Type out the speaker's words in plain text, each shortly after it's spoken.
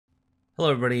Hello,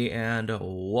 everybody, and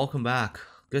welcome back.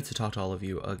 Good to talk to all of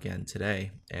you again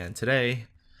today. And today,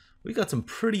 we got some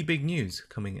pretty big news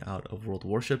coming out of World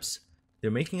Warships.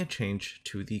 They're making a change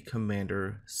to the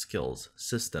commander skills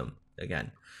system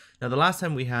again. Now, the last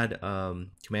time we had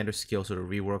commander skill sort of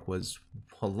rework was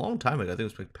a long time ago. I think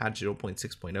it was like patch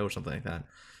 0.6.0 or something like that.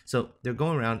 So they're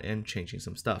going around and changing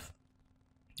some stuff.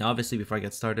 Now, obviously, before I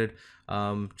get started,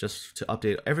 just to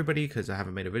update everybody, because I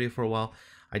haven't made a video for a while,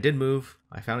 I did move.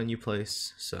 I found a new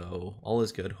place, so all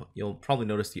is good. You'll probably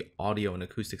notice the audio and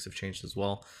acoustics have changed as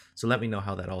well, so let me know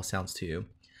how that all sounds to you.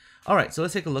 All right, so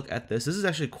let's take a look at this. This is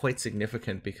actually quite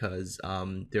significant because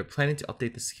they're planning to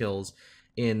update the skills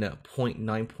in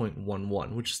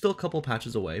 0.9.11, which is still a couple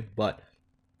patches away, but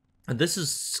this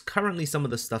is currently some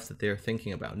of the stuff that they're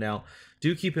thinking about. Now,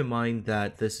 do keep in mind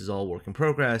that this is all work in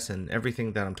progress, and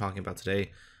everything that I'm talking about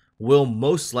today will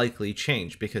most likely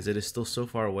change because it is still so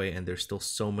far away and there's still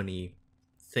so many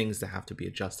things that have to be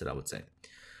adjusted, I would say.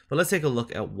 But let's take a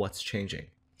look at what's changing.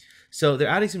 So they're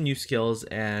adding some new skills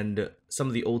and some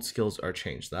of the old skills are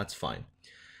changed. That's fine.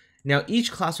 Now,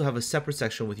 each class will have a separate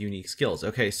section with unique skills.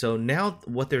 Okay, so now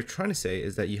what they're trying to say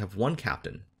is that you have one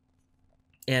captain.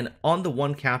 And on the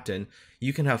one captain,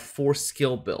 you can have 4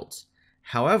 skill builds.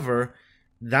 However,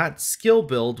 that skill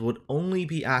build would only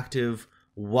be active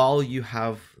while you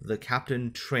have the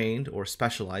captain trained or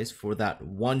specialized for that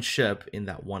one ship in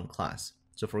that one class.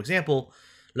 So for example,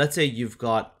 let's say you've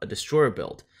got a destroyer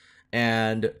build,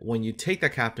 and when you take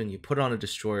that captain, you put on a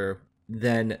destroyer,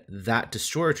 then that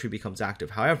destroyer tree becomes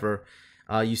active. However,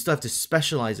 you still have to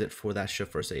specialize it for that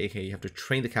ship first, so aka you have to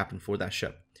train the captain for that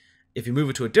ship. If you move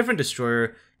it to a different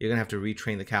destroyer, you're going to have to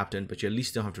retrain the captain, but you at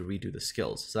least don't have to redo the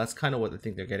skills. So that's kind of what I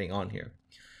think they're getting on here.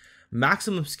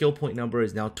 Maximum skill point number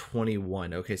is now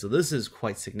 21. Okay, so this is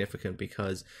quite significant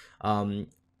because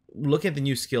looking at the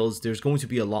new skills, there's going to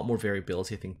be a lot more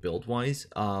variability, I think, build-wise.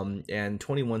 And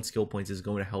 21 skill points is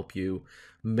going to help you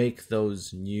make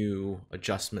those new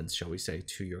adjustments, shall we say,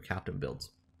 to your captain builds.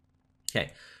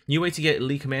 Okay, new way to get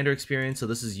elite commander experience. So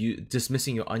this is you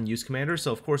dismissing your unused commanders.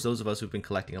 So of course, those of us who've been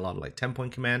collecting a lot of like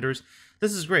 10-point commanders,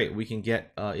 this is great. We can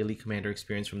get elite commander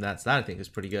experience from that. So that I think is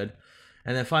pretty good.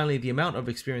 And then finally, the amount of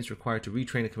experience required to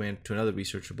retrain a commander to another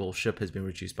researchable ship has been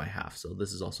reduced by half. So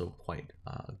this is also quite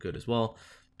good as well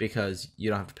because you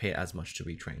don't have to pay as much to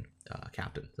retrain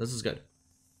captain. This is good.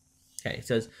 Okay, it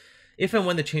says, if and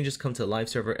when the changes come to the live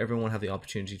server, everyone will have the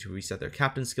opportunity to reset their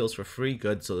captain skills for free.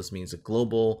 Good. So this means a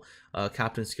global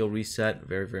captain skill reset.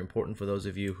 Very, very important for those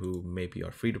of you who maybe are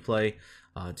free to play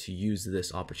to use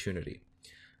this opportunity.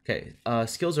 Okay,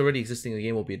 skills already existing in the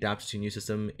game will be adapted to a new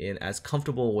system in as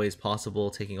comfortable a way as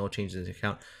possible, taking all changes into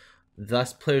account.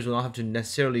 Thus, players will not have to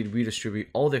necessarily redistribute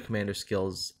all their commander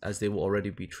skills, as they will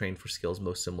already be trained for skills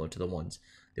most similar to the ones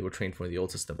they were trained for in the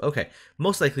old system. Okay,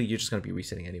 most likely you're just going to be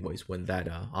resetting anyways when that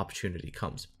opportunity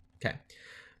comes. Okay,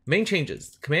 main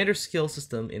changes. Commander skill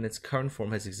system in its current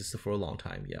form has existed for a long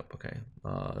time. Yep, okay.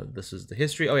 This is the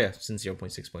history. Oh yeah, since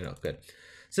 0.6.0. Good.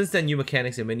 Since then, new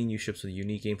mechanics and many new ships with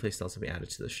unique gameplay styles have been added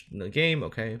to the game.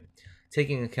 Okay,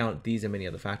 taking into account these and many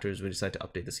other factors, we decide to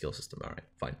update the skill system. All right,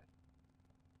 fine.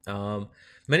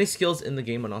 Many skills in the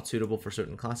game are not suitable for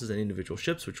certain classes and individual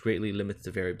ships, which greatly limits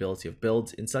the variability of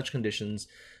builds. In such conditions,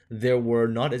 there were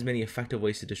not as many effective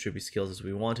ways to distribute skills as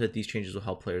we wanted. These changes will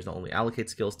help players not only allocate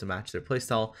skills to match their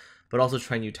playstyle, but also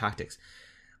try new tactics.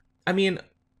 I mean,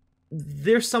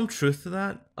 there's some truth to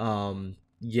that.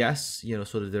 Yes, you know,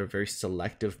 sort of they're very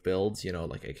selective builds, you know,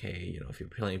 like, okay, you know, if you're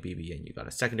playing BB and you got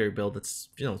a secondary build, that's,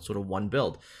 you know, sort of one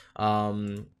build.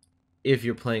 If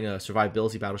you're playing a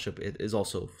survivability battleship, it is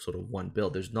also sort of one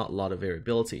build. There's not a lot of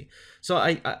variability. So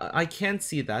I can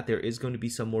see that there is going to be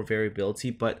some more variability,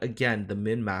 but again, the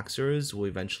min-maxers will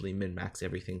eventually min-max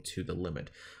everything to the limit.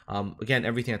 Again,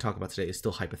 everything I talk about today is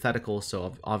still hypothetical,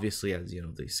 so obviously as, you know,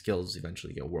 the skills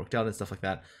eventually get worked out and stuff like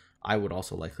that, I would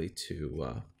also likely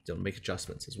to make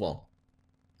adjustments as well.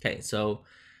 Okay, so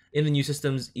in the new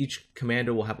systems, each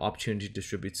commander will have opportunity to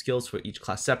distribute skills for each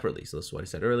class separately. So this is what I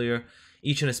said earlier.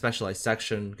 Each in a specialized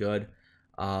section. Good.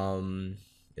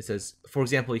 It says, for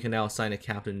example, you can now assign a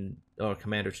captain or a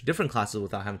commander to different classes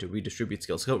without having to redistribute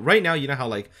skills. So right now, you know how,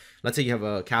 like, let's say you have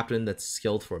a captain that's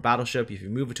skilled for a battleship. If you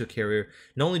move it to a carrier,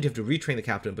 not only do you have to retrain the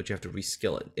captain, but you have to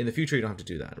reskill it. In the future, you don't have to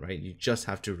do that, right? You just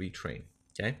have to retrain.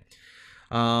 Okay.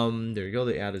 There you go.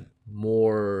 They added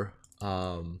more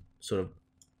sort of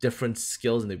different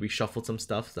skills and they reshuffled some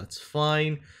stuff. That's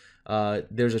fine.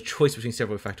 There's a choice between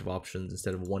several effective options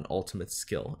instead of one ultimate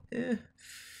skill.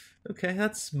 Okay,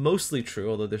 that's mostly true,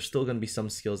 although there's still going to be some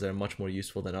skills that are much more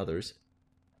useful than others.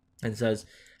 And it says,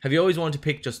 Have you always wanted to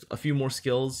pick just a few more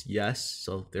skills? Yes.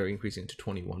 So they're increasing to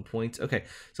 21 points. Okay,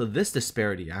 so this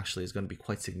disparity actually is going to be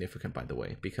quite significant, by the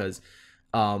way, because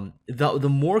the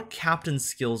more captain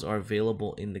skills are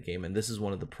available in the game, and this is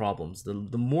one of the problems, the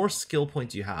more skill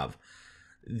points you have,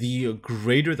 the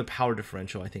greater the power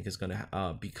differential I think is going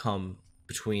to become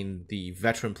between the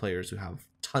veteran players who have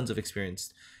tons of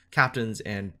experienced captains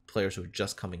and players who are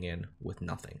just coming in with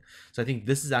nothing. So I think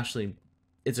this is actually,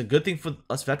 it's a good thing for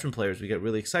us veteran players. We get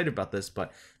really excited about this,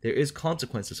 but there is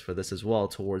consequences for this as well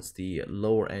towards the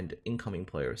lower end incoming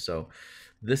players. So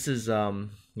this is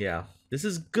yeah, this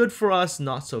is good for us,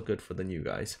 not so good for the new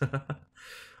guys.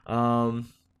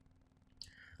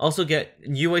 Also get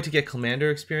new way to get commander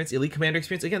experience, elite commander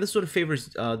experience. Again, this sort of favors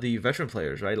the veteran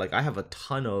players, right? Like I have a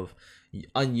ton of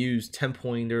unused 10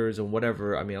 pointers or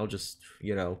whatever. I mean, I'll just,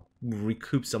 you know,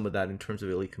 recoup some of that in terms of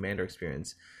elite commander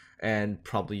experience and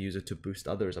probably use it to boost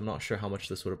others. I'm not sure how much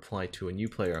this would apply to a new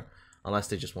player unless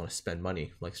they just want to spend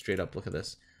money. Like straight up, look at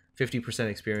this. 50%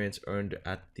 experience earned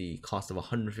at the cost of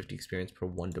 150 experience per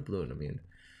 1 doubloon. I mean,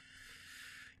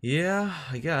 yeah,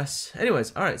 I guess.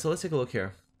 Anyways, all right, so let's take a look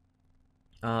here.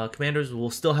 Commanders will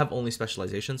still have only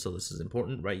specialization, so this is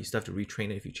important, right? You still have to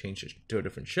retrain it if you change it to a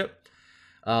different ship.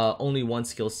 Only one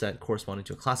skill set corresponding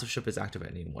to a class of ship is active at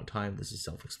any one time. This is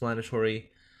self-explanatory.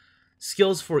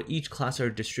 Skills for each class are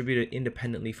distributed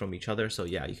independently from each other. So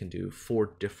yeah, you can do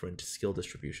 4 different skill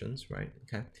distributions, right?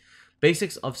 Okay.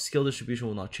 Basics of skill distribution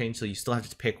will not change, so you still have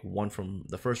to pick one from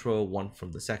the first row, one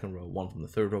from the second row, one from the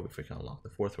third row before you can unlock the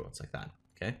 4th row. It's like that,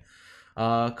 okay?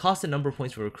 Cost and number of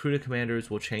points for recruited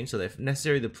commanders will change, so that if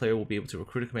necessary, the player will be able to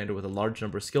recruit a commander with a large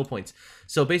number of skill points.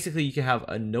 So basically, you can have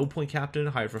a no-point captain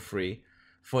hired for free.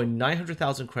 For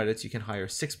 900,000 credits, you can hire a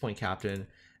 6-point captain,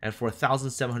 and for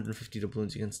 1,750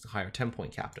 doubloons, you can hire a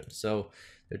 10-point captain. So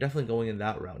they're definitely going in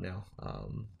that route now.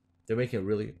 They're making it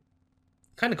really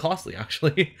kind of costly,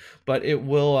 actually, but it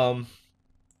will.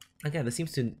 Again, this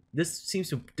seems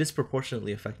to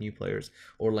disproportionately affect new players,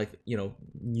 or like, you know,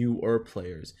 newer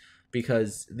players,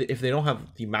 because if they don't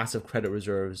have the massive credit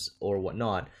reserves or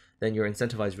whatnot, then you're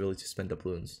incentivized really to spend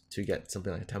doubloons to get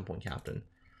something like a 10-point captain.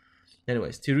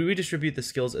 Anyways, to redistribute the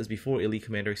skills as before, elite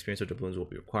commander experience or doubloons will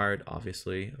be required,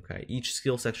 obviously. Okay, each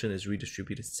skill section is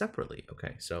redistributed separately.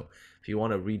 Okay, so if you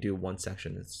want to redo one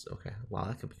section, it's okay. Wow,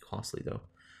 that could be costly though.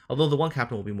 Although the one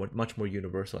captain will be much more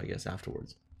universal, I guess,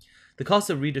 afterwards. The cost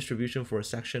of redistribution for a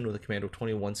section with a commander of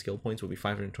 21 skill points will be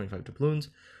 525 doubloons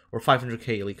or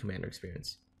 500k elite commander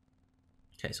experience.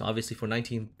 Okay, so obviously for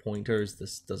 19 pointers,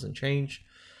 this doesn't change.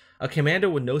 A commander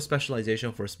with no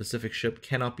specialization for a specific ship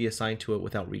cannot be assigned to it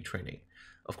without retraining.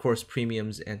 Of course,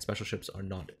 premiums and special ships are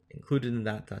not included in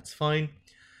that. That's fine.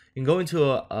 You can go into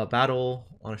a battle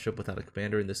on a ship without a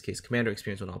commander. In this case, commander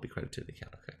experience will not be credited to the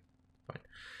account. Okay, fine.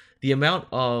 The amount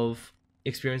of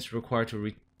experience required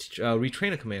to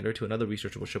retrain a commander to another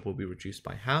researchable ship will be reduced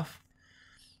by half.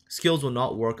 Skills will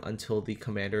not work until the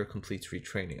commander completes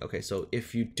retraining. Okay, so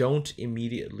if you don't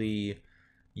immediately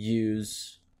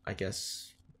use, I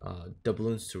guess,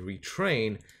 doubloons to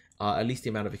retrain, at least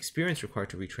the amount of experience required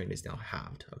to retrain is now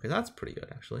halved. Okay, that's pretty good,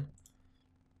 actually.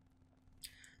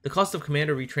 The cost of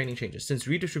commander retraining changes. Since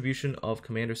redistribution of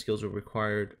commander skills are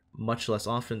required much less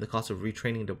often, the cost of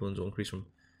retraining doubloons will increase from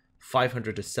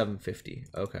 500 to 750.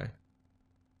 Okay.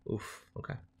 Oof.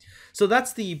 Okay. So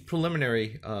that's the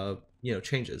preliminary,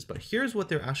 changes. But here's what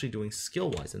they're actually doing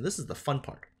skill-wise, and this is the fun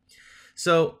part.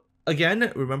 So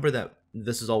again, remember that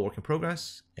this is all work in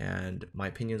progress, and my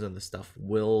opinions on this stuff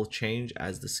will change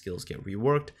as the skills get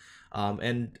reworked.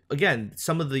 And again,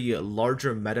 some of the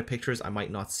larger meta pictures I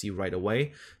might not see right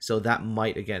away, so that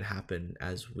might again happen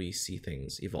as we see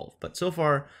things evolve. But so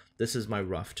far, this is my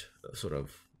rough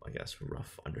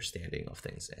understanding of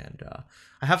things, and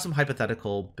I have some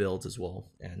hypothetical builds as well.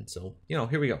 And so,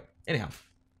 here we go. Anyhow,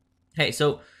 hey,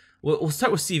 so we'll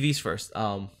start with CVs first.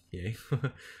 Yay.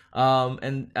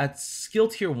 And at skill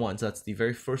tier 1, so that's the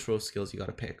very first row of skills you got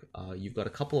to pick. You've got a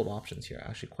couple of options here,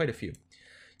 actually quite a few.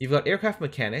 You've got aircraft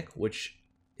mechanic, which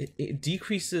it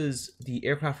decreases the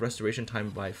aircraft restoration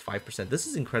time by 5%. This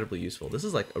is incredibly useful. This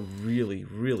is like a really,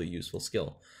 really useful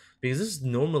skill, because this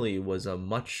normally was a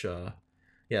much,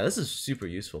 this is super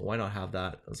useful. Why not have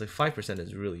that? It's like 5%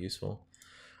 is really useful.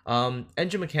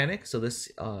 Engine mechanic, so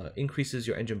this increases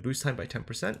your engine boost time by 10%.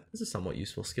 This is a somewhat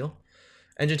useful skill.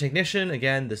 Engine technician,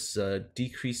 again, this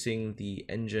decreasing the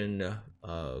engine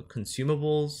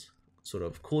consumables sort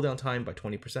of cooldown time by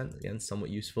 20%. Again,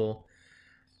 somewhat useful.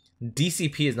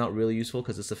 DCP is not really useful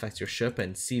because this affects your ship,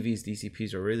 and CV's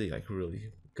DCPs are really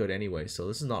good anyway, so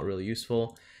this is not really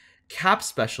useful. Cap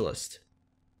specialist.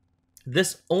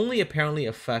 This only apparently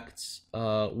affects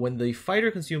when the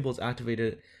fighter consumable is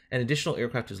activated, an additional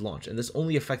aircraft is launched, and this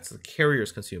only affects the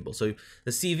carrier's consumable. So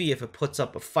the CV, if it puts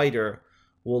up a fighter,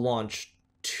 will launch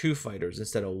 2 fighters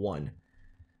instead of 1.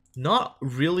 Not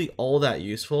really all that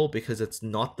useful because it's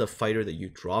not the fighter that you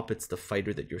drop, it's the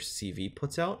fighter that your CV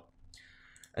puts out.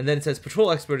 And then it says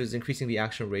Patrol Expert is increasing the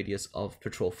action radius of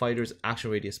patrol fighters,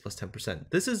 action radius plus 10%.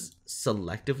 This is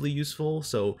selectively useful,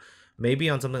 so maybe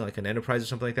on something like an Enterprise or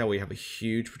something like that where you have a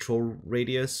huge patrol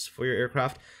radius for your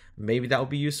aircraft, maybe that would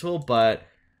be useful. But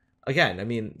again, I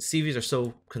mean, CVs are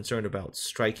so concerned about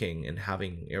striking and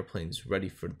having airplanes ready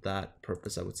for that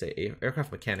purpose. I would say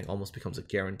aircraft mechanic almost becomes a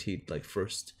guaranteed like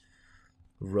first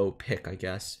row pick, I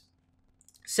guess.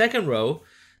 Second row,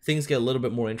 things get a little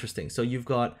bit more interesting. So you've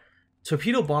got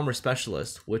Torpedo Bomber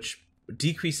Specialist, which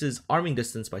decreases arming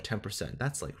distance by 10%.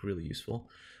 That's like really useful.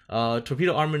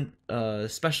 Torpedo Armament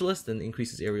Specialist and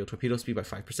increases aerial torpedo speed by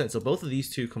 5%. So both of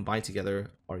these two combined together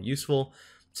are useful.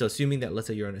 So assuming that, let's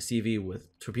say you're in a CV with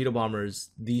torpedo bombers,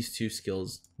 these two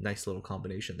skills, nice little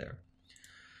combination there.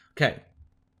 Okay.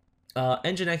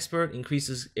 Engine Expert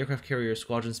increases aircraft carrier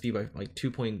squadron speed by like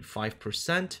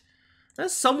 2.5%.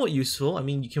 That's somewhat useful. I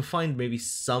mean, you can find maybe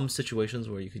some situations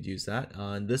where you could use that.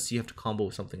 And this you have to combo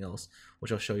with something else,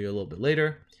 which I'll show you a little bit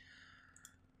later.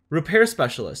 Repair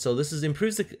Specialist. So this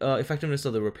improves the effectiveness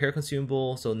of the repair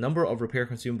consumable. So number of repair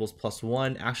consumables plus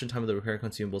 1, action time of the repair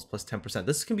consumables plus 10%.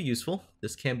 This can be useful.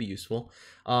 This can be useful.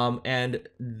 And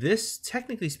this,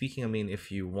 technically speaking, I mean,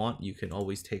 if you want, you can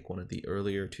always take one of the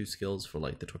earlier 2 skills for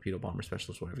like the Torpedo Bomber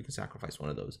Specialist, whatever. You can sacrifice one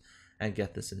of those and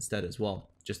get this instead as well,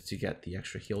 just to get the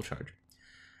extra heal charge.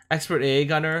 Expert AA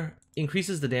Gunner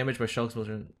increases the damage by shell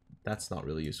explosion. That's not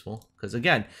really useful because,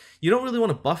 again, you don't really want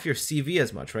to buff your CV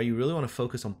as much, right? You really want to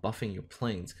focus on buffing your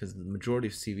planes because the majority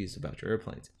of CV is about your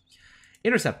airplanes.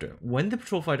 Interceptor. When the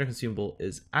patrol fighter consumable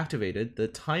is activated, the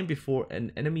time before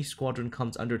an enemy squadron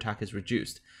comes under attack is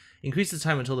reduced. Increases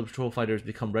time until the patrol fighters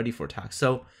become ready for attack.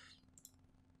 So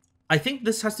I think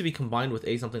this has to be combined with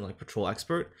something like Patrol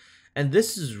Expert. And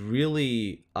this is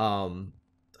really...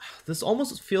 this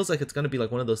almost feels like it's going to be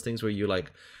like one of those things where you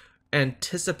like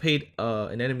anticipate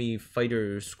an enemy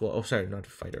fighter squad. Oh, sorry, not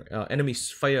fighter. Enemy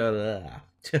fighter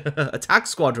attack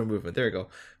squadron movement. There you go.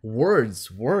 Words,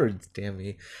 damn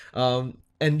me.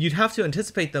 And you'd have to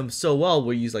anticipate them so well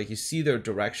where you see their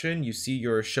direction, you see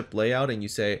your ship layout, and you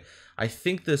say, I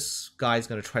think this guy's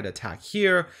going to try to attack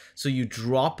here. So you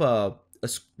drop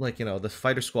the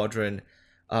fighter squadron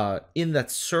in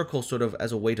that circle sort of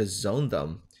as a way to zone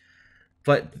them.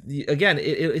 But again,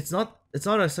 it's not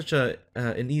such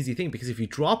an easy thing because if you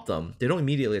drop them, they don't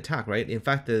immediately attack, right? In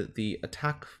fact, the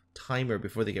attack timer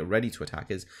before they get ready to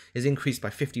attack is increased by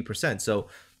 50%. So,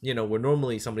 where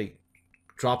normally somebody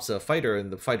drops a fighter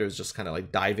and the fighters just kind of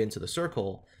like dive into the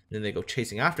circle and then they go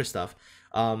chasing after stuff.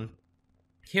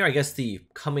 Here, I guess the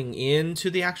coming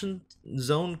into the action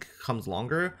zone comes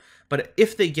longer. But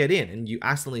if they get in and you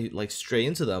accidentally like stray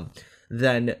into them,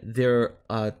 then their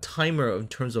timer in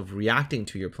terms of reacting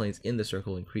to your planes in the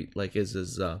circle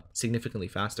is significantly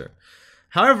faster.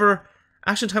 However,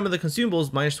 action time of the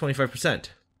consumables minus 25%,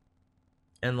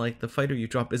 and like the fighter you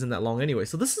drop isn't that long anyway.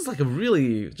 So this is like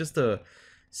just a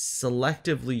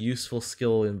selectively useful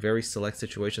skill in very select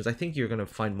situations. I think you're gonna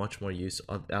find much more use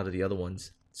out of the other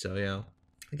ones. So yeah,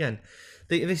 again,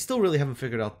 they still really haven't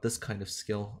figured out this kind of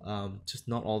skill. Just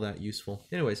not all that useful.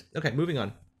 Anyways, okay, moving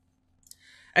on.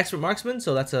 Expert Marksman,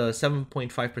 so that's a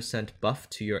 7.5% buff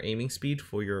to your aiming speed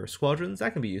for your squadrons.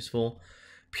 That can be useful.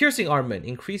 Piercing Armament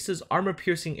increases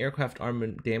armor-piercing aircraft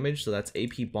armament damage, so that's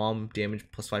AP bomb damage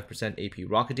plus 5%, AP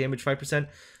rocket damage 5%.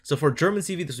 So for German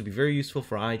CV, this would be very useful.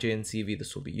 For IJN CV,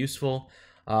 this will be useful.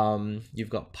 You've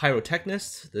got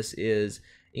Pyrotechnist. This is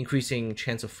increasing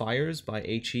chance of fires by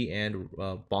HE and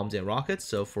bombs and rockets.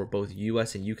 So for both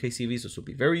US and UK CVs, this will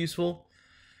be very useful.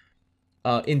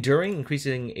 Enduring,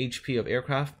 increasing HP of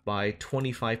aircraft by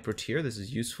 25 per tier. This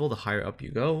is useful the higher up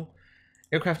you go.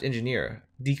 Aircraft Engineer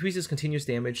decreases continuous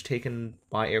damage taken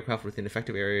by aircraft within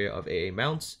effective area of AA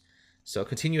mounts. So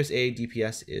continuous AA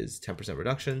DPS is 10%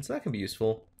 reduction, so that can be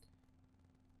useful.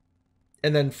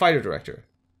 And then Flight Director,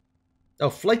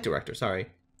 sorry.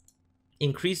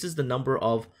 Increases the number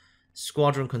of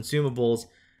squadron consumables.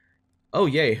 Oh,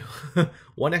 yay.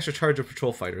 1 extra charge of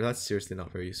patrol fighter. That's seriously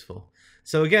not very useful.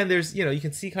 So again, there's, you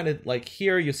can see kind of like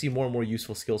here, you'll see more and more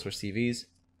useful skills for CVs.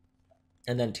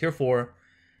 And then tier 4,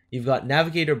 you've got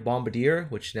Navigator Bombardier,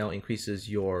 which now increases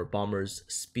your bomber's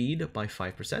speed by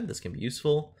 5%. This can be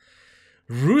useful.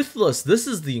 Ruthless. This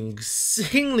is the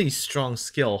insanely strong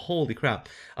skill. Holy crap.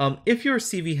 If your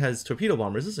CV has torpedo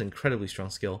bombers, this is an incredibly strong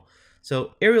skill.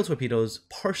 So aerial torpedoes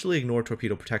partially ignore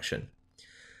torpedo protection.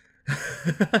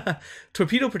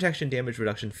 Torpedo protection damage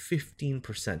reduction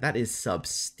 15%. That is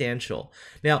substantial.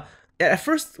 Now, at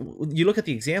first, you look at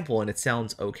the example and it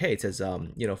sounds okay. It says,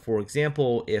 for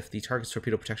example, if the target's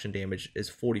torpedo protection damage is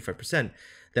 45%,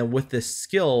 then with this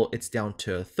skill, it's down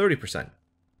to 30%.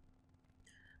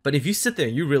 But if you sit there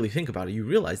and you really think about it, you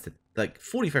realize that like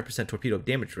 45% torpedo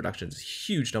damage reduction is a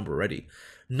huge number already.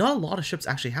 Not a lot of ships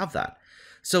actually have that.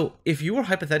 So if you were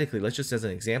hypothetically, let's just as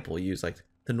an example, use like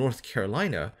the North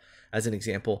Carolina as an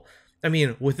example. I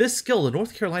mean, with this skill, the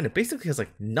North Carolina basically has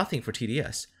like nothing for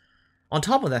TDS. On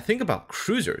top of that, think about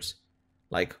cruisers.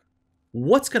 Like,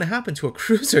 what's going to happen to a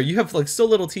cruiser? You have like so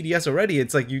little TDS already.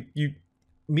 It's like you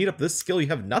meet up this skill, you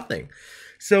have nothing.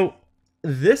 So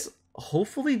this,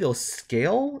 hopefully they'll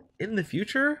scale in the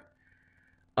future.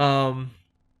 Yeah,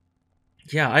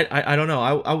 I don't know.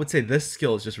 I would say this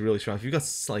skill is just really strong. If you've got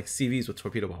like CVs with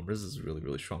torpedo bombers, this is really,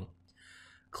 really strong.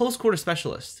 Close quarter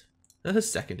specialist. This is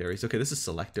secondaries. Okay, this is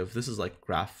selective. This is like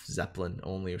Graf Zeppelin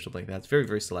only or something like that. It's very,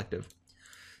 very selective.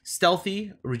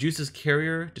 Stealthy, reduces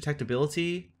carrier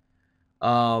detectability,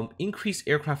 increase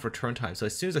aircraft return time. So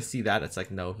as soon as I see that, it's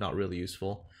like, no, not really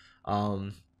useful.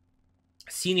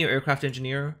 Senior aircraft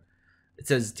engineer. It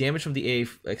says damage from the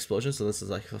AA explosion. So this is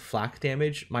like the flak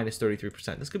damage, minus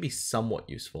 33%. This could be somewhat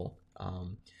useful.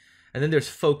 And then there's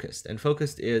focused. And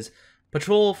focused is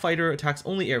patrol fighter attacks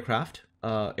only aircraft.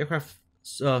 Only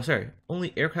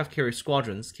aircraft carrier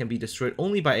squadrons can be destroyed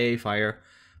only by AA fire.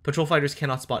 Patrol fighters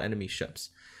cannot spot enemy ships.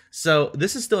 So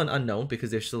this is still an unknown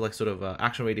because there's still like sort of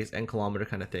action radius and kilometer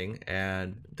kind of thing,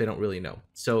 and they don't really know.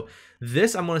 So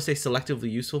this I'm going to say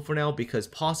selectively useful for now, because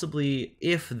possibly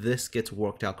if this gets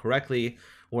worked out correctly,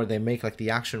 where they make like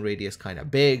the action radius kind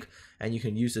of big and you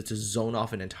can use it to zone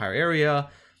off an entire area,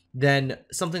 then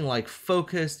something like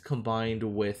focused combined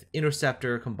with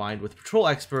interceptor combined with patrol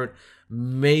expert,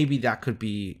 maybe that could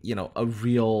be, you know, a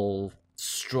real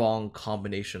strong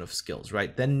combination of skills,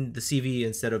 right? Then the CV,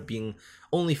 instead of being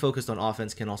only focused on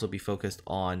offense, can also be focused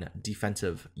on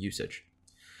defensive usage.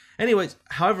 Anyways,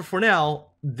 however, for now,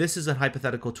 this is a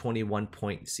hypothetical 21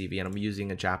 point CV, and I'm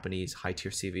using a Japanese high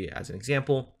tier CV as an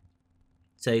example.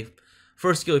 Say,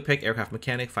 first skill you pick, aircraft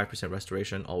mechanic, 5%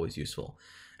 restoration, always useful.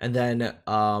 And then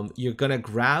you're going to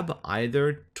grab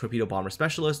either torpedo bomber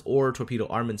specialist or torpedo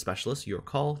armament specialist, your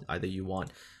call. Either you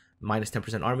want minus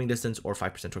 10% arming distance or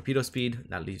 5% torpedo speed.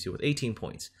 That leaves you with 18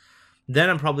 points. Then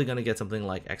I'm probably going to get something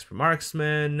like expert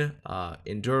marksman,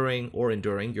 enduring,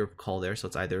 your call there. So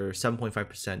it's either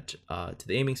 7.5% to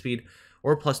the aiming speed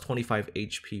or plus 25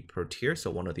 HP per tier, so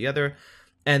one or the other.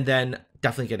 And then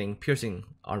definitely getting piercing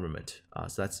armament.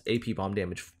 So that's AP bomb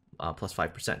damage plus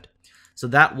 5%. So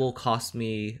that will cost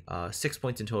me 6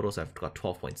 points in total, so I've got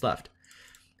 12 points left.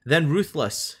 Then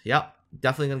ruthless. Yep.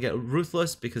 Definitely gonna get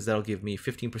ruthless because that'll give me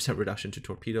 15% reduction to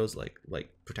torpedoes, like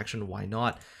protection. Why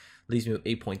not? Leaves me with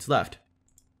 8 points left.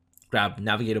 Grab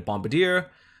navigator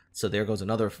bombardier. So there goes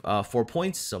another 4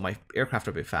 points. So my aircraft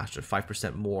are a bit faster,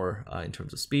 5% more in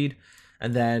terms of speed.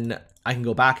 And then I can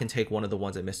go back and take one of the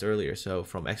ones I missed earlier. So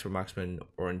from expert marksman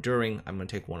or enduring, I'm going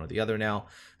to take one or the other now.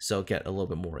 So get a little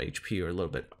bit more HP or a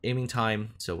little bit aiming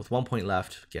time. So with 1 point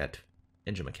left, get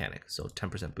engine mechanic. So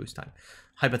 10% boost time.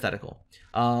 Hypothetical.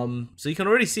 So you can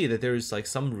already see that there's like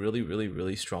some really, really,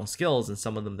 really strong skills, and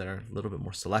some of them that are a little bit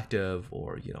more selective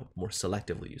or, you know, more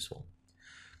selectively useful.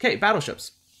 Okay,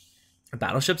 battleships.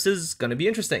 Battleships is going to be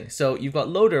interesting. So you've got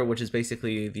loader, which is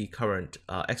basically the current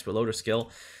expert loader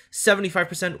skill.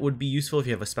 75% would be useful if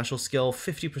you have a special skill.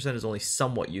 50% is only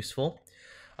somewhat useful.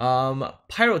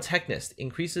 Pyrotechnist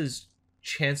increases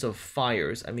chance of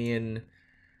fires. I mean,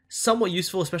 somewhat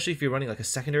useful, especially if you're running like a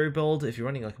secondary build. If you're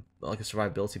running like a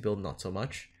survivability build, not so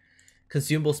much.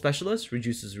 Consumable specialist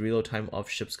reduces reload time of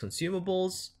ship's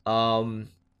consumables.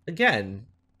 Again,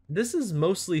 this is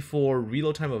mostly for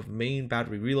reload time of main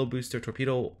battery reload booster,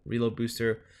 torpedo reload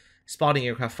booster, spotting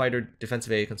aircraft fighter,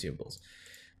 defensive AA consumables.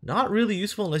 Not really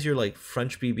useful unless you're like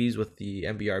French BBs with the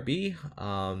MBRB.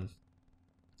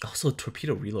 Also,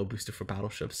 torpedo reload booster for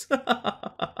battleships.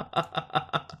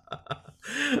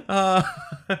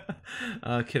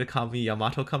 Kitakami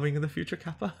Yamato coming in the future,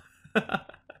 Kappa.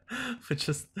 But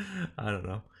just, I don't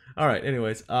know. All right,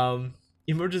 anyways,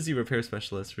 emergency repair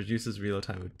specialist reduces reload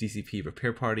time of DCP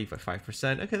repair party by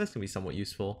 5%. Okay, that's gonna be somewhat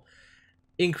useful.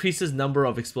 Increases number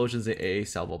of explosions in AA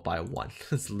salvo by 1.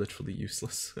 That's literally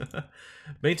useless.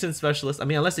 Maintenance specialist. I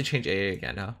mean, unless they change AA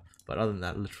again, huh? But other than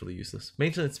that, literally useless.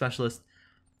 Maintenance specialist.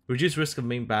 Reduce risk of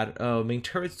main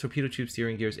turrets, torpedo tube,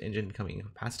 steering gears, engine becoming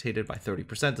incapacitated by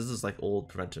 30%. This is like old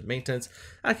preventive maintenance.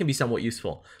 That can be somewhat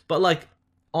useful. But like,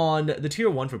 On the tier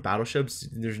 1 for battleships,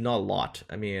 there's not a lot.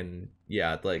 I mean,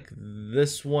 yeah, like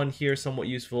this one here somewhat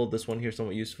useful, this one here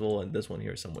somewhat useful, and this one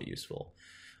here somewhat useful.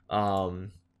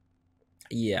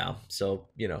 Yeah, so,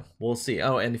 you know, we'll see.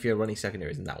 Oh, and if you're running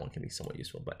secondaries, then that one can be somewhat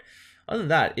useful. But other than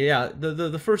that, yeah,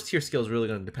 the first tier skill is really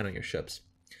going to depend on your ships.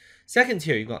 Second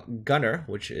tier, you've got Gunner,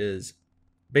 which is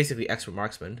basically expert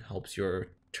marksman, helps your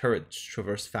turrets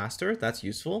traverse faster. That's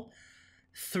useful.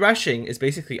 Threshing is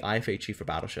basically IFHE for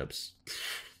battleships.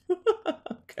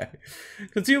 Okay.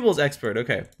 Consumables expert.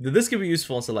 Okay. This can be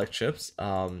useful on select ships.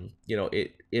 You know,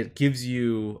 it gives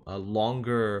you a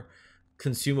longer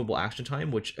consumable action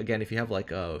time, which again, if you have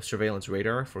like a surveillance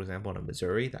radar, for example, on a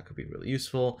Missouri, that could be really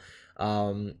useful.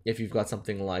 If you've got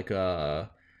something like a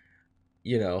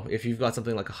you know, if you've got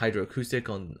something like a hydroacoustic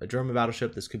on a German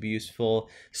battleship, this could be useful.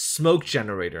 Smoke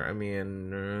generator. I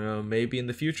mean, maybe in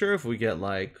the future, if we get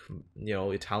like, you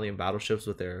know, Italian battleships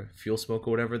with their fuel smoke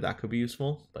or whatever, that could be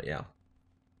useful. But yeah.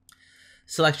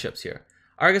 Select ships here.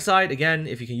 Argoside, again,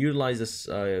 if you can utilize this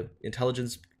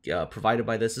intelligence provided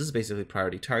by this is basically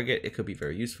priority target. It could be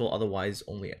very useful. Otherwise,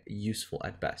 only useful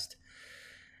at best.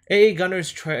 AA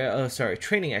Gunners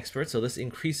training expert, so this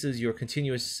increases your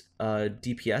continuous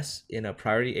DPS in a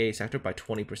priority AA sector by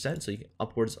 20%, so you get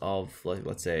upwards of, like,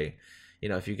 let's say, you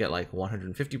know, if you get like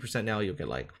 150% now, you'll get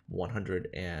like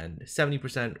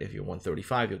 170%. If you're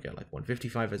 135, you'll get like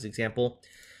 155 as example.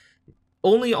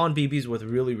 Only on BBs with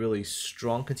really, really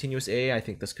strong continuous AA, I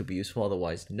think this could be useful,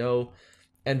 otherwise no.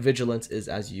 And Vigilance is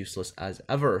as useless as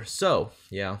ever. So,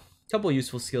 yeah, a couple of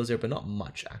useful skills there, but not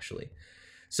much, actually.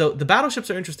 So the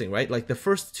battleships are interesting, right? Like the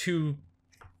first two,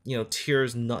 you know,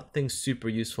 tiers, nothing super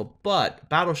useful. But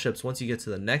battleships, once you get to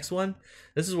the next one,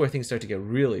 this is where things start to get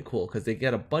really cool because they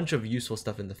get a bunch of useful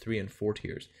stuff in the 3 and 4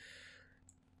 tiers.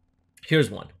 Here's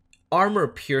one. Armor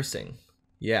piercing.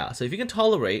 Yeah, so if you can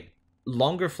tolerate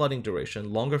longer flooding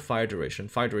duration, longer fire duration,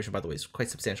 by the way, is quite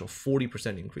substantial,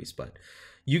 40% increase, but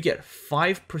you get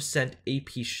 5%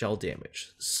 AP shell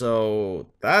damage. So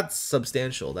that's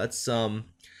substantial. That's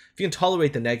if you can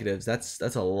tolerate the negatives, that's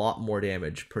a lot more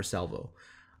damage per salvo.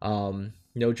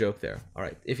 No joke there. All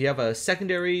right, if you have a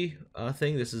secondary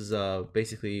thing, this is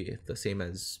basically the same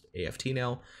as AFT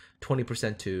now,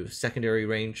 20% to secondary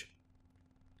range.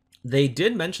 They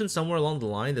did mention somewhere along the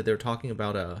line that they're talking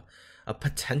about a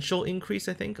potential increase,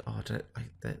 I think. Oh, did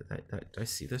I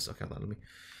see this? Okay, let me.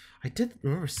 I did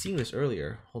remember seeing this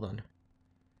earlier. Hold on.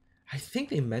 I think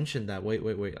they mentioned that. Wait.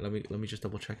 Let me just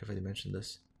double check if I mentioned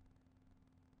this.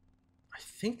 I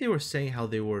think they were saying how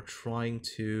they were trying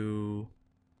to.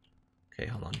 Okay,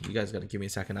 hold on. You guys gotta give me a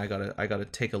second. I gotta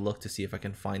take a look to see if I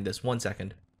can find this. 1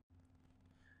 second.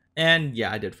 And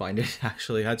yeah, I did find it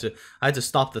actually. I had to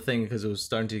stop the thing because it was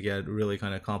starting to get really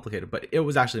kind of complicated. But it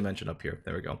was actually mentioned up here.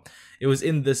 There we go. It was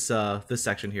in this this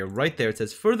section here, right there. It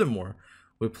says, furthermore,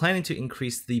 we're planning to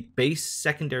increase the base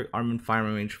secondary armament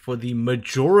firing range for the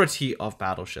majority of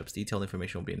battleships. Detailed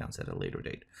information will be announced at a later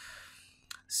date.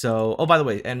 So, oh, by the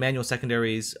way, and manual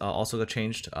secondaries also got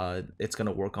changed. It's going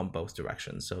to work on both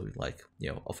directions. So, like, you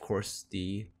know, of course,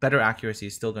 the better accuracy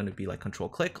is still going to be like control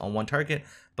click on one target,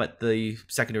 but the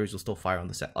secondaries will still fire on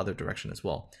the other direction as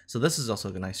well. So this is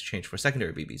also a nice change for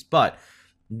secondary BBs, but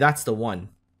that's the one.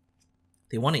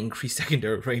 They want to increase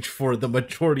secondary range for the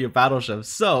majority of battleships.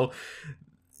 So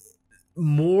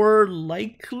more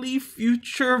likely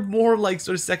future, more like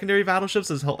sort of secondary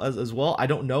battleships as well. I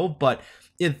don't know, but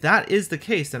if that is the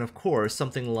case, then of course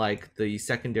something like the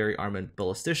secondary armament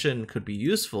ballistician could be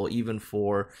useful even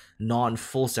for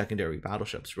non-full secondary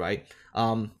battleships, right?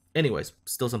 Anyways,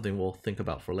 still something we'll think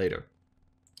about for later.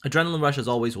 Adrenaline rush, as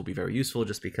always, will be very useful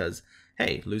just because,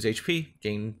 hey, lose HP,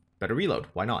 gain better reload.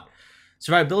 Why not?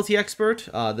 Survivability expert.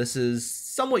 This is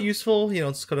somewhat useful. You know,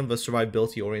 it's kind of a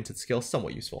survivability-oriented skill,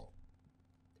 somewhat useful.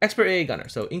 Expert AA gunner.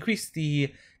 So increase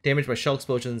the damage by shell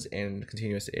explosions and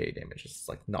continuous AA damage. It's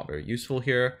like not very useful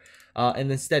here.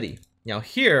 And then steady. Now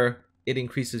here, it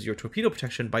increases your torpedo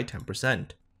protection by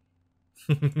 10%.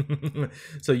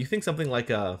 So you think something like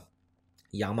a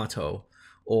Yamato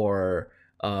or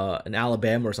an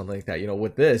Alabama or something like that, you know,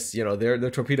 with this, you know, their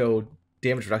torpedo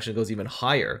damage reduction goes even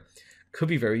higher. Could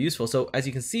be very useful. So as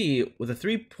you can see, with the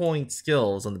 3-point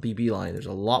skills on the BB line, there's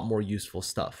a lot more useful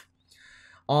stuff.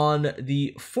 On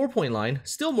the 4-point line,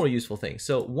 still more useful things.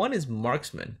 So one is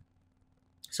marksman.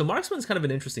 So marksman is kind of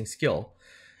an interesting skill.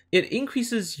 It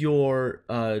increases your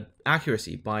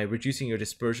accuracy by reducing your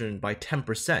dispersion by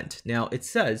 10%. Now it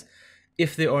says,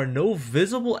 if there are no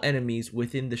visible enemies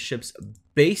within the ship's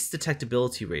base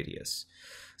detectability radius.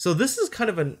 So this is kind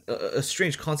of a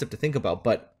strange concept to think about,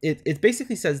 but it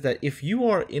basically says that if you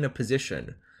are in a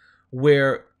position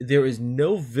where there is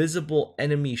no visible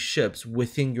enemy ships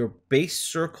within your base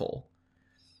circle,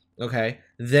 okay,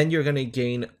 then you're going to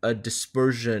gain a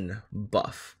dispersion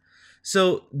buff.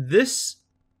 So this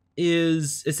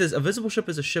is, it says a visible ship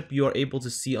is a ship you are able to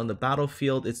see on the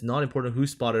battlefield. It's not important who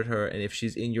spotted her and if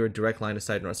she's in your direct line of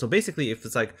sight or not. So basically, if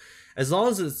it's like, as long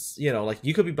as it's, you know, like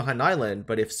you could be behind an island,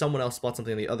 but if someone else spots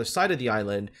something on the other side of the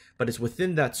island, but it's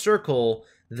within that circle,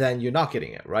 then you're not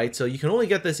getting it, right? So you can only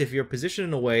get this if you're positioned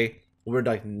in a way where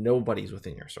like nobody's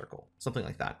within your circle, something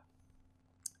like that.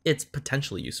 It's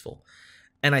potentially useful.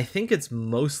 And I think it's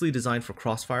mostly designed for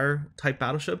crossfire type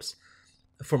battleships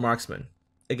for marksmen.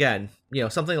 Again, you know,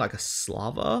 something like a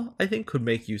Slava, I think, could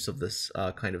make use of this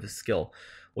kind of a skill,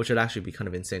 which would actually be kind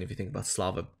of insane if you think about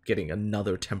Slava getting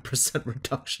another 10%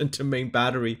 reduction to main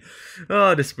battery.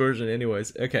 Oh, dispersion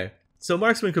anyways. Okay, so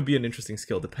marksman could be an interesting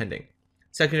skill depending.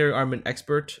 Secondary armament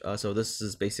expert, so this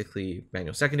is basically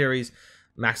manual secondaries.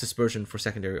 Max dispersion for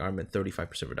secondary armament,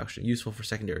 35% reduction. Useful for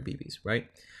secondary BBs, right?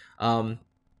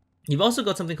 You've also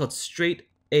got something called straight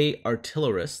A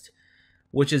artillerist,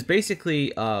 which is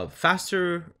basically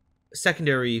faster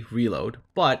secondary reload,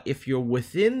 but if you're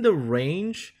within the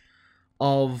range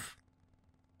of,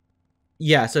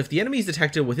 yeah, so if the enemy is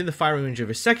detected within the firing range of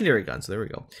a secondary gun, so there we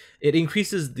go, it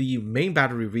increases the main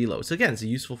battery reload. So again, it's a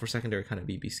useful for secondary kind of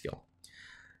BB skill.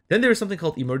 Then there is something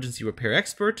called emergency repair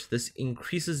expert. This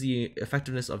increases the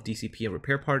effectiveness of DCP and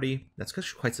repair party. That's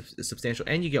quite substantial,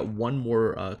 and you get one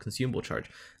more consumable charge.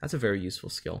 That's a very useful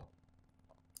skill.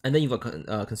 And then you've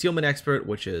got concealment expert,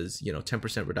 which is, you know,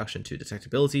 10% reduction to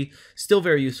detectability. Still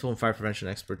very useful. And fire prevention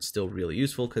expert, still really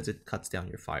useful because it cuts down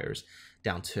your fires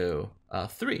down to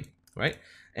 3, right?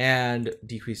 And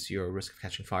decrease your risk of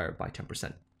catching fire by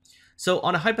 10%. So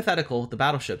on a hypothetical, the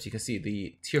battleships, you can see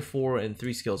the tier 4 and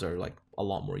 3 skills are like a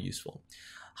lot more useful.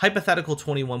 Hypothetical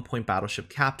 21-point battleship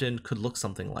captain could look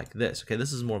something like this. Okay,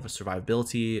 this is more of a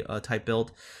survivability type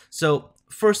build. So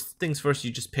first things first, you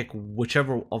just pick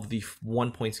whichever of the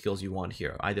 1-point skills you want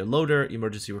here. Either loader,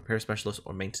 emergency repair specialist,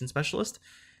 or maintenance specialist.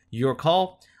 Your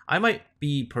call. I might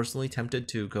be personally tempted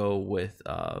to go with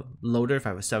loader if I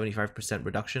have a 75%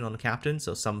 reduction on the captain.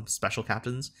 So some special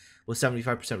captains with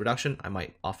 75% reduction, I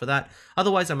might offer that.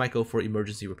 Otherwise, I might go for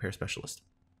emergency repair specialist.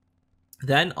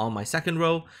 Then on my second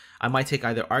row, I might take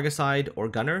either Argoside or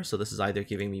Gunner. So this is either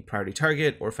giving me priority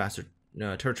target or faster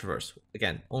turret traverse.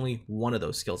 Again, only one of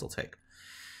those skills I'll take.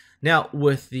 Now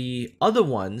with the other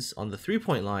ones on the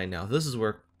 3-point line, now this is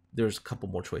where there's a couple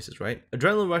more choices, right?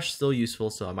 Adrenaline Rush still useful,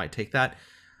 so I might take that.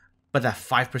 But that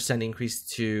 5% increase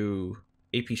to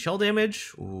AP shell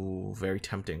damage, ooh, very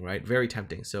tempting, right? Very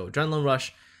tempting. So Adrenaline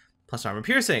Rush plus Armor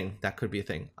Piercing, that could be a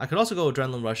thing. I could also go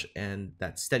Adrenaline Rush and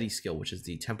that Steady skill, which is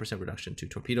the 10% reduction to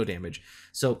torpedo damage.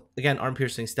 So again, Armor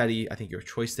Piercing, Steady, I think your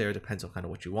choice there depends on kind of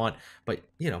what you want. But,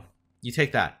 you know, you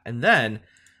take that. And then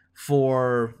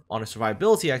for, on a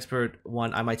survivability expert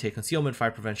one, I might take Concealment,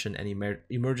 Fire Prevention, and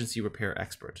Emergency Repair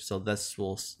expert. So this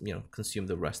will, you know, consume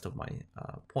the rest of my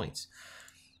points.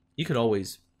 You could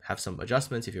always have some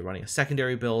adjustments if you're running a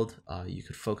secondary build. You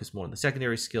could focus more on the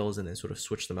secondary skills and then sort of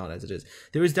switch them out as it is.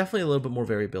 There is definitely a little bit more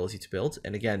variability to build.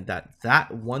 And again,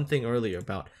 that one thing earlier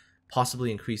about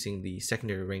possibly increasing the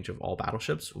secondary range of all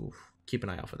battleships, oof, keep an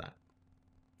eye out for that.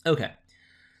 Okay,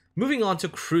 moving on to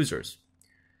cruisers.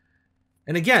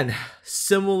 And again,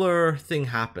 similar thing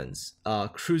happens.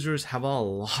 Cruisers have a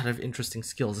lot of interesting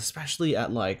skills, especially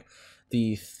at like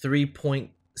the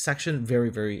 3-point section.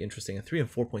 Very, very interesting. And 3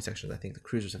 and 4-point sections, I think the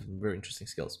cruisers have very interesting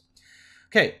skills.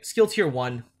 Okay, skill tier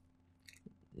 1.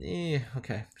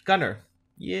 Okay, Gunner.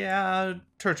 Yeah,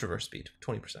 turret traverse speed,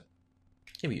 20%.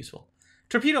 Can be useful.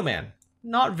 Torpedo Man.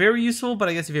 Not very useful, but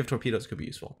I guess if you have torpedoes, it could be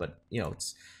useful. But, you know,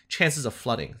 it's chances of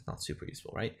flooding, not super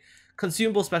useful, right?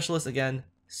 Consumable Specialist, again,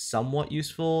 somewhat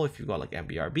useful. If you've got like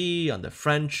MBRB on the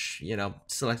French, you know,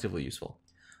 selectively useful.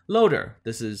 Loader.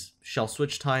 This is shell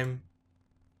switch time.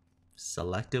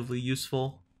 Selectively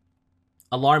useful.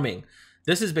 Alarming.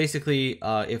 This is basically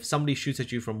if somebody shoots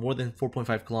at you from more than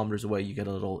 4.5 kilometers away, you get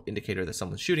a little indicator that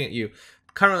someone's shooting at you.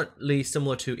 Currently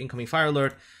similar to incoming fire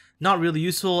alert. Not really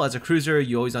useful as a cruiser.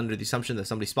 You always under the assumption that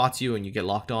somebody spots you and you get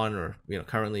locked on, or, you know,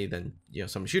 currently then, you know,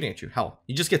 somebody's shooting at you. Hell,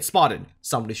 you just get spotted,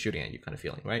 somebody's shooting at you kind of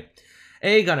feeling, right?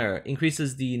 A Gunner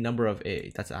increases the number of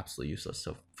A. That's absolutely useless.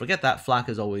 So forget that. Flak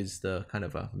is always the kind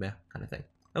of a meh kind of thing.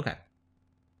 Okay.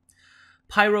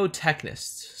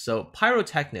 Pyrotechnist. So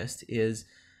Pyrotechnist is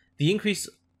the increased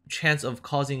chance of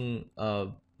causing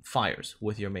fires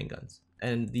with your main guns.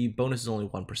 And the bonus is only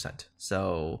 1%.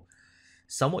 So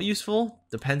somewhat useful.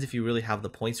 Depends if you really have the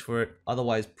points for it.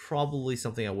 Otherwise, probably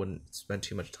something I wouldn't spend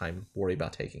too much time worry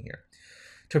about taking here.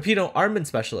 Torpedo Armament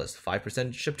Specialist.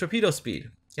 5% ship torpedo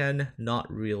speed. Again,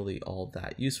 not really all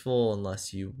that useful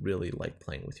unless you really like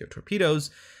playing with your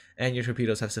torpedoes, and your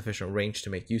torpedoes have sufficient range to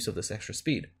make use of this extra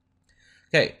speed.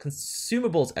 Okay,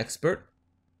 consumables expert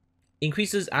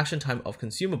increases action time of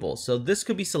consumables. So this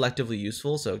could be selectively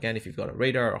useful. So again, if you've got a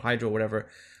radar or hydro or whatever,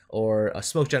 or a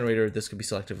smoke generator, this could be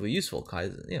selectively useful.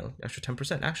 You know, extra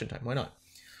 10% action time. Why not?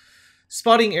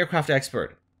 Spotting aircraft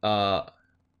expert.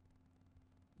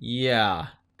 Yeah,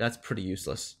 that's pretty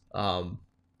useless.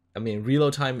 I mean,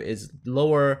 reload time is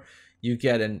lower. You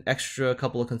get an extra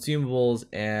couple of consumables,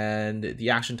 and the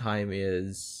action time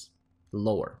is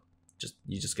lower.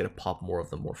 You just get to pop more of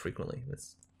them more frequently.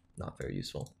 It's not very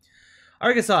useful.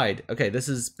 Argicide. Okay, this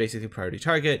is basically priority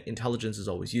target. Intelligence is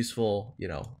always useful. You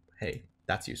know, hey,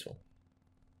 that's useful.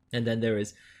 And then there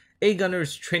is A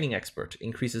Gunner's Training Expert.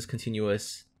 Increases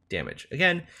continuous damage.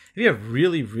 Again, if you have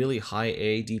really, really high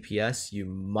A DPS, you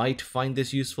might find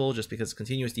this useful just because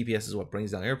continuous DPS is what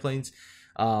brings down airplanes.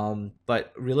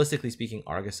 But realistically speaking,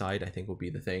 Argicide, I think, will be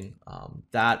the thing.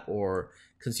 That or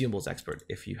Consumables Expert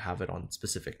if you have it on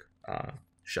specific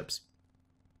ships.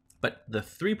 But the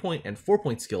 3-point and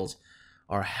 4-point skills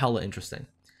are hella interesting.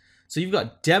 So you've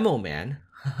got Demo Man,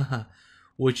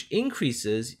 which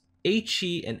increases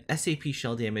HE and SAP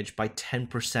shell damage by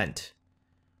 10%.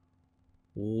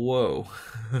 Whoa.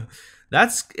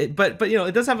 That's it, but you know,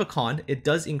 it does have a con. It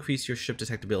does increase your ship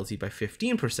detectability by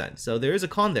 15%. So there is a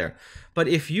con there. But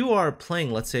if you are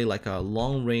playing, let's say, like a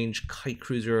long-range kite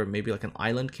cruiser, or maybe like an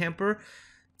island camper,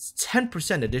 it's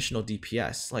 10% additional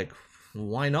DPS. Like,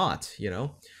 why not, you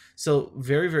know? So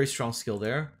very, very strong skill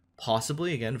there.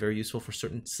 Possibly, again, very useful for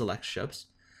certain select ships.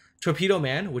 Torpedo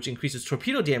Man, which increases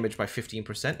torpedo damage by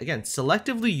 15%. Again,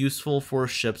 selectively useful for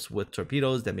ships with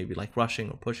torpedoes that may be like rushing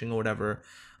or pushing or whatever.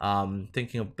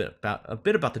 Thinking a bit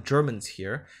about the Germans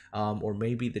here, or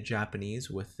maybe the Japanese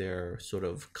with their sort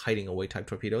of kiting away type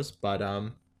torpedoes, but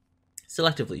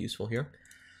selectively useful here.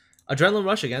 Adrenaline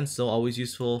Rush, again, still always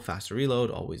useful. Faster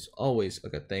reload, always a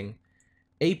good thing.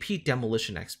 AP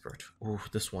Demolition Expert. Ooh,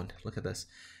 this one, look at this.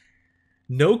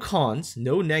 No cons,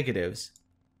 no negatives.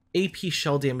 AP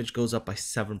shell damage goes up by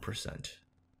 7%.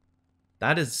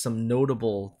 That is some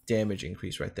notable damage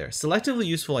increase right there. Selectively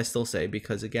useful, I still say,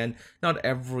 because again, not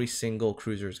every single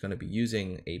cruiser is going to be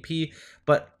using AP,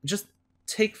 but just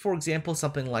take, for example,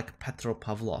 something like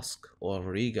Petropavlovsk or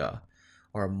Riga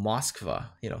or Moskva.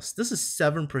 You know, this is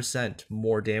 7%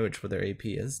 more damage for their AP.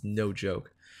 It's no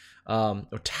joke. Or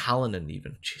Tallinn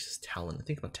even. Jesus, Tallinn.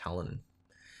 Think about Tallinn.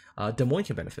 Des Moines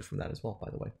can benefit from that as well, by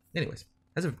the way. Anyways,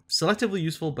 that's a selectively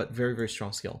useful but very, very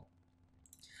strong skill.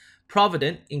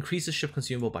 Provident increases ship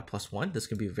consumable by +1. This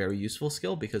can be a very useful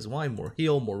skill because why? More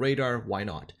heal, more radar, why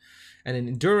not? And then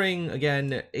Enduring,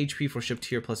 again, HP for ship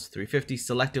tier plus 350,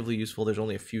 selectively useful. There's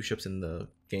only a few ships in the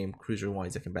game,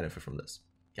 cruiser-wise, that can benefit from this.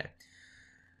 Okay.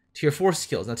 Tier 4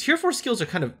 skills. Now, tier 4 skills are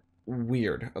kind of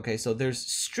weird. Okay, so there's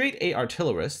straight A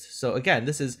Artillerist. So again,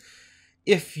 this is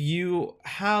if you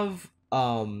have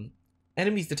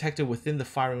enemies detected within the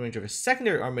firing range of a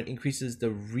secondary armament, increases the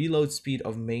reload speed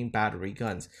of main battery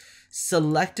guns.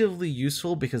 Selectively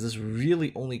useful because this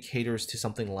really only caters to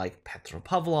something like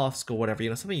Petropavlovsk or whatever, you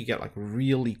know, something you get like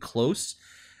really close,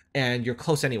 and you're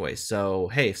close anyway. So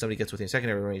hey, if somebody gets within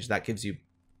secondary range, that gives you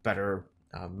better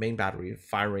main battery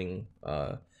firing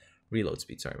reload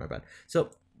speed. Sorry, my bad. So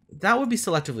that would be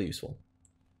selectively useful.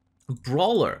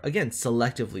 Brawler, again,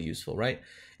 selectively useful, right?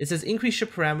 It says increase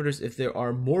ship parameters if there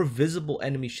are more visible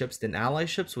enemy ships than ally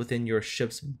ships within your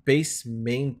ship's base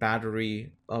main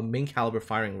battery, main caliber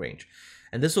firing range.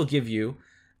 And this will give you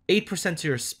 8% to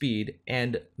your speed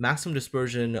and maximum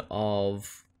dispersion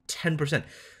of 10%.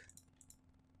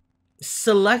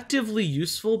 Selectively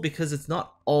useful because it's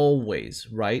not always,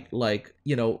 right? Like,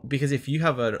 you know, because if you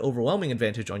have an overwhelming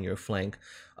advantage on your flank,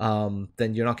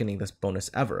 then you're not getting this bonus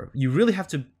ever. You really have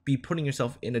to be putting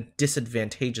yourself in a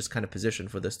disadvantageous kind of position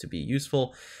for this to be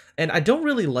useful. And I don't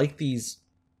really like these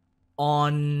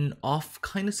on-off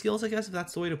kind of skills, I guess, if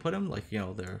that's the way to put them. Like, you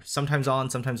know, they're sometimes on,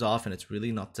 sometimes off, and it's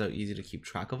really not so easy to keep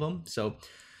track of them. So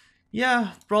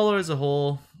yeah, Brawler as a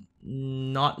whole,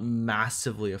 not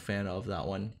massively a fan of that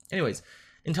one. Anyways,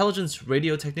 Intelligence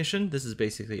Radio Technician, this is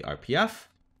basically RPF.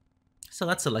 So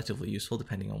that's selectively useful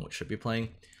depending on what ship you're playing.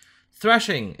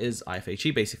 Thrashing is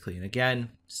IFHE basically, and again,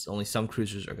 only some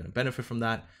cruisers are going to benefit from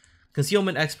that.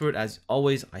 Concealment Expert, as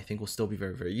always, I think will still be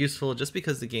very, very useful just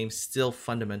because the game still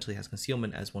fundamentally has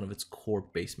concealment as one of its core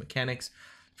base mechanics.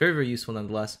 Very, very useful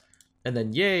nonetheless. And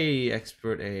then yay,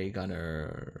 Expert A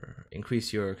Gunner,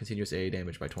 increase your continuous A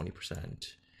damage by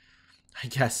 20%. I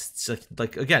guess it's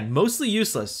like again, mostly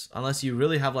useless unless you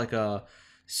really have like a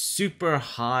super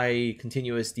high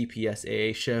continuous DPS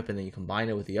AA ship, and then you combine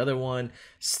it with the other one.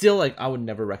 Still, like, I would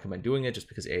never recommend doing it just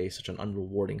because AA is such an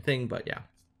unrewarding thing, but yeah.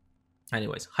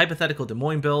 Anyways, hypothetical Des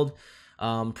Moines build.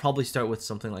 Probably start with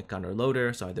something like gunner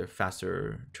loader, so either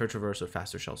faster turret traverse or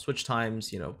faster shell switch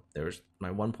times. You know, there's my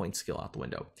 1 point skill out the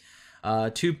window.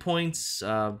 2 points,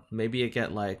 maybe I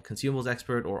get like consumables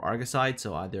expert or Argoside,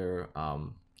 so either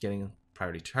getting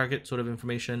priority target sort of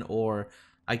information, or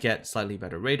I get slightly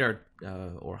better radar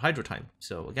or hydro time.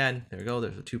 So again, there we go,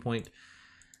 there's a 2 point.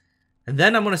 And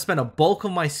then I'm going to spend a bulk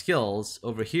of my skills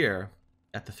over here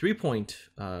at the 3 point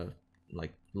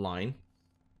like line,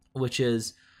 which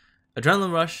is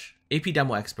Adrenaline Rush, AP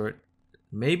Demo Expert,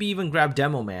 maybe even grab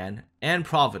Demo Man and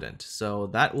Provident. So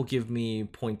that will give me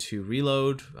 0.2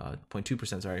 reload,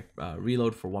 0.2%, sorry,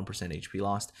 reload for 1% HP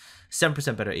lost,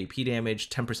 7% better AP damage,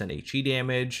 10% HE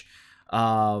damage.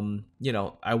 You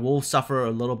know, I will suffer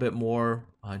a little bit more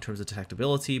in terms of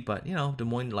detectability, but you know, Des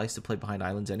Moines likes to play behind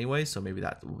islands anyway, so maybe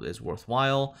that is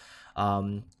worthwhile.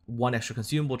 1 extra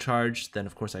consumable charge, then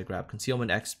of course I grab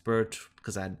Concealment Expert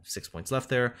because I had 6 points left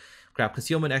there. Grab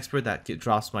Concealment Expert, that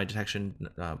drops my detection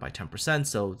by 10%,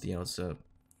 so you know, it's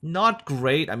not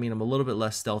great. I mean, I'm a little bit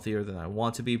less stealthier than I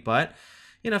want to be, but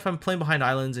you know, if I'm playing behind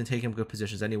islands and taking good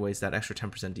positions anyways, that extra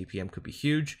 10% DPM could be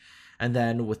huge. And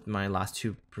then with my last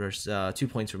 2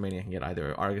 points remaining, I can get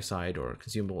either Argoside or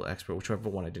Consumable Expert, whichever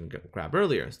one I didn't grab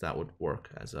earlier. So that would work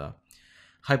as a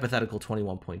hypothetical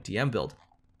 21 point DM build.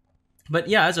 But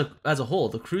yeah, as a whole,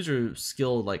 the cruiser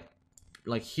skill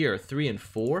like here 3 and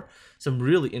 4, some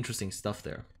really interesting stuff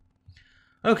there.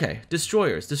 Okay,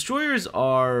 destroyers. Destroyers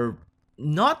are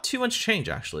not too much change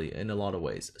actually in a lot of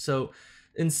ways. So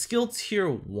in skill tier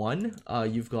 1,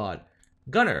 you've got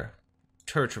Gunner,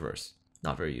 Turret Traverse,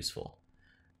 not very useful.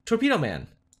 Torpedo Man,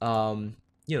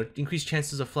 you know, increased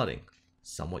chances of flooding,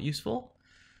 somewhat useful.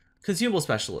 Consumable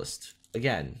Specialist,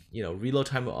 again, you know, reload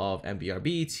time of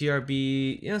MBRB,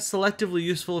 TRB, you know, selectively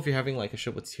useful if you're having like a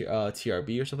ship with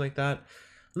TRB or something like that.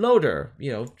 Loader,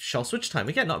 you know, shell switch time,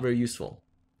 again, not very useful.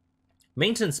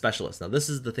 Maintenance Specialist, now this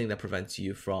is the thing that prevents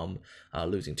you from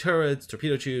losing turrets,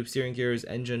 torpedo tubes, steering gears,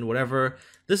 engine, whatever.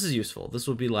 This is useful. This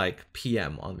would be like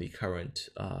PM on the current,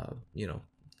 you know,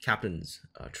 captain's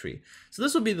tree. So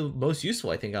this would be the most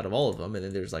useful, I think, out of all of them. And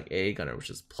then there's like AA Gunner,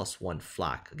 which is +1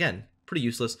 flak. Again, pretty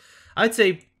useless. I'd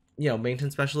say, you know,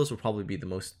 Maintenance Specialist would probably be the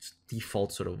most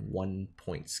default sort of 1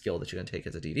 point skill that you're going to take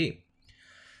as a DD.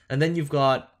 And then you've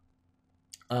got,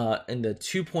 in the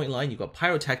 2 point line, you've got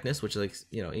Pyrotechnist, which like,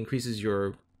 you know, increases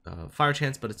your fire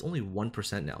chance, but it's only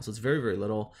 1% now. So it's very, very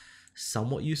little,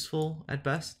 somewhat useful at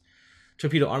best.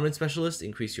 Torpedo Armament Specialist,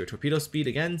 increase your torpedo speed,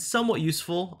 again, somewhat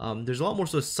useful. There's a lot more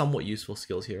sort of somewhat useful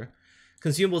skills here.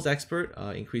 Consumables Expert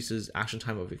increases action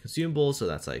time of your consumables, so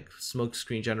that's like smoke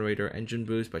screen generator, engine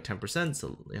boost by 10%,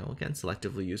 so you know, again,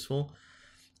 selectively useful.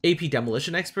 AP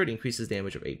Demolition Expert increases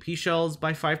damage of AP shells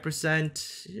by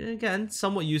 5%, again,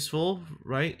 somewhat useful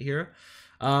right here.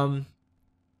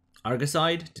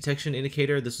 Argoside Detection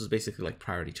Indicator, this was basically like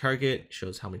priority target,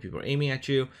 shows how many people are aiming at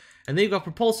you. And then you've got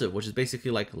Propulsive, which is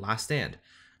basically like Last Stand.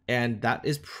 And that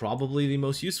is probably the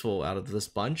most useful out of this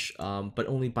bunch, but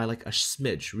only by like a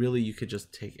smidge. Really, you could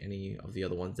just take any of the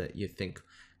other ones that you think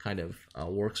kind of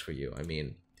works for you. I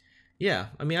mean, yeah,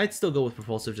 I mean, I'd still go with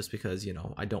Propulsive just because, you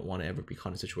know, I don't want to ever be caught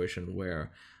in a situation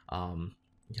where,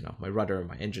 you know, my rudder,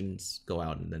 my engines go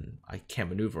out and then I can't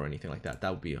maneuver or anything like that. That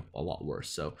would be a lot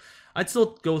worse. So I'd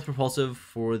still go with Propulsive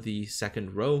for the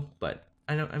second row, but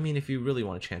I mean, if you really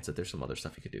want a chance that there's some other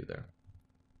stuff you could do there.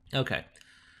 Okay.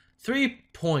 3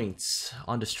 points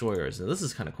on destroyers. Now this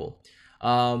is kind of cool.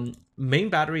 Main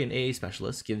battery and AA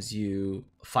Specialist gives you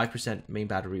 5% main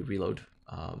battery reload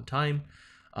time,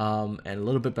 and a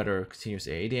little bit better continuous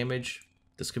AA damage.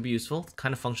 This could be useful. It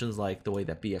kind of functions like the way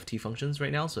that BFT functions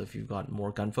right now. So if you've got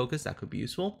more gun focus, that could be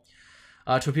useful.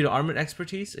 Torpedo Armament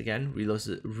Expertise, again,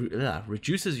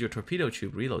 reduces your torpedo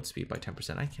tube reload speed by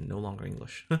 10%. I can no longer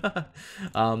English.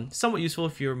 Somewhat useful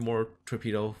if you're more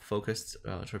torpedo focused,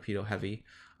 torpedo heavy.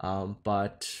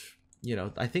 But, you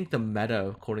know, I think the meta,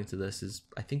 according to this, is,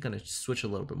 I think, going to switch a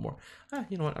little bit more.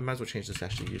 You know what? I might as well change this to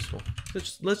actually useful.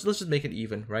 Let's just make it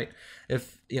even, right?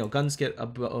 If, you know, guns get a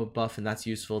buff and that's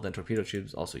useful, then torpedo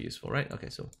tubes also useful, right? Okay,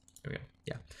 so there we go.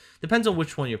 Yeah. Depends on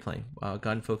which one you're playing,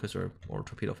 gun focus or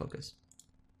torpedo focus.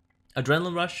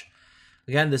 Adrenaline Rush.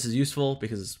 Again, this is useful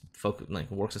because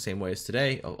it works the same way as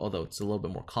today, although it's a little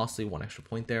bit more costly, 1 extra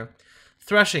point there.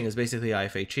 Threshing is basically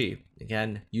IFHE.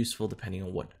 Again, useful depending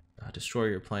on what destroyer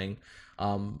you're playing.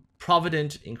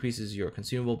 Provident increases your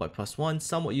consumable by +1,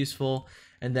 somewhat useful.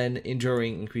 And then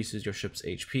Enduring increases your ship's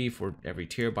HP for every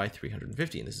tier by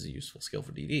 350, and this is a useful skill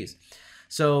for DDs.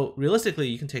 So realistically,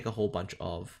 you can take a whole bunch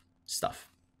of stuff.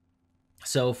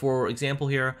 So for example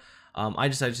here, I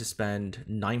decided to spend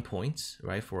 9 points,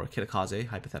 right, for a Kitakaze,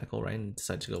 hypothetical, right, and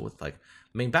decided to go with like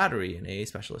main battery and AA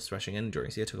specialist, rushing and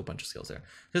enduring. So I took a bunch of skills there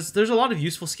because there's a lot of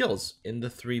useful skills in the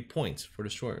 3 points for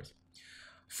destroyers.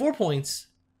 4 points.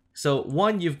 So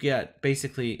 1, you get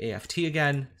basically AFT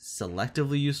again,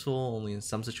 selectively useful only in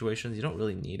some situations. You don't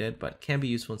really need it, but can be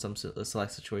useful in some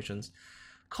select situations.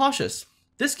 Cautious.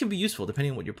 This can be useful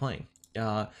depending on what you're playing.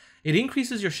 It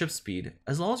increases your ship speed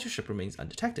as long as your ship remains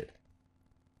undetected.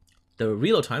 The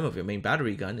reload time of your main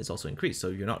battery gun is also increased, so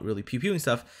you're not really pew-pewing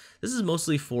stuff. This is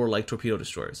mostly for like torpedo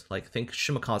destroyers. Like think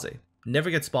Shimakaze.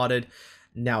 Never gets spotted,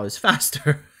 now is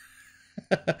faster.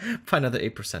 By another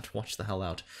 8%. Watch the hell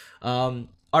out.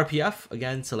 RPF,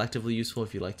 again, selectively useful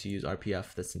if you like to use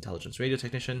RPF. That's Intelligence Radio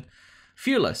Technician.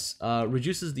 Fearless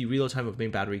reduces the reload time of main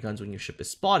battery guns when your ship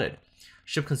is spotted.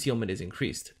 Ship concealment is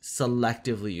increased.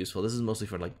 Selectively useful. This is mostly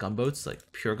for like gunboats, like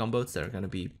pure gunboats that are going to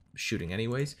be shooting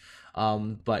anyways.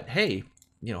 But hey,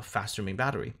 you know, faster main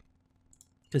battery.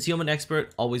 Concealment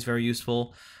expert, always very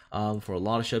useful for a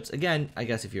lot of ships. Again, I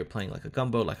guess if you're playing like a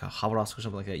gunboat, like a Havaras or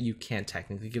something like that, you can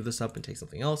technically give this up and take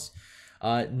something else.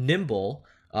 Nimble,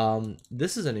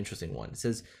 this is an interesting one. It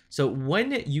says, so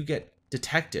when you get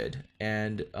detected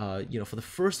and, you know, for the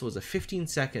first was a 15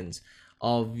 seconds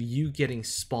of you getting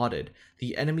spotted,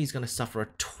 the enemy is going to suffer a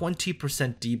 20%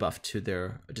 debuff to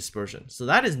their dispersion. So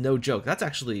that is no joke. That's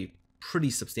actually pretty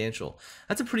substantial.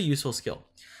 That's a pretty useful skill.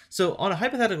 So on a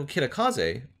hypothetical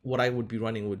Kitakaze, what I would be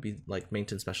running would be like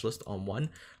maintenance specialist on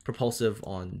 1, propulsive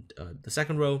on the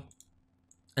 2nd row,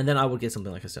 and then I would get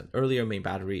something like I said earlier, main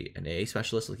battery and AA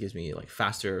specialist. It gives me like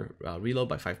faster reload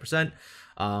by 5%.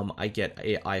 I get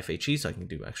a IFHE, so I can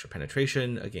do extra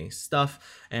penetration against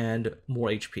stuff and more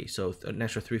HP, so an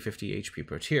extra 350 HP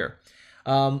per tier.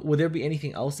 Would there be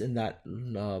anything else in that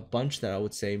bunch that I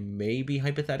would say maybe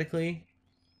hypothetically?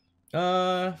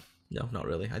 No, not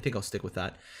really. I think I'll stick with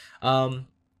that. And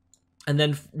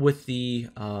then with the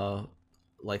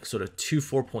like sort of 2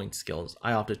 4-point skills,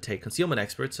 I opted to take Concealment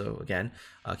Expert. So again,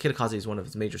 Kitakaze is one of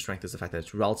its major strengths is the fact that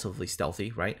it's relatively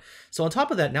stealthy, right? So on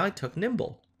top of that, now I took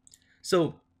Nimble.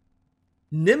 So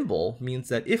Nimble means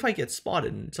that if I get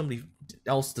spotted and somebody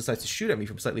else decides to shoot at me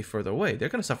from slightly further away, they're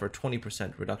going to suffer a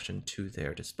 20% reduction to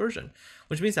their dispersion,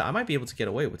 which means that I might be able to get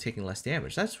away with taking less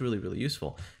damage. That's really, really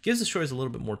useful. Gives destroyers a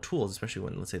little bit more tools, especially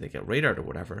when, let's say, they get radared or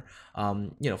whatever.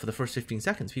 You know, for the first 15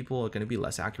 seconds, people are going to be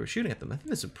less accurate shooting at them. I think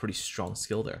that's a pretty strong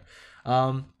skill there.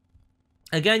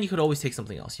 Again, you could always take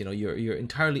something else. You know, you're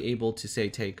entirely able to say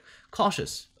take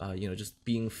cautious. You know, just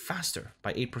being faster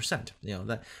by 8%. You know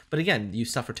that, but again, you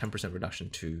suffer 10% reduction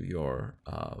to your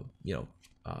you know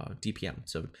DPM.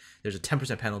 So there's a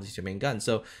 10% penalty to your main gun.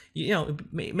 So you know,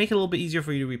 make it a little bit easier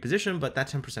for you to reposition, but that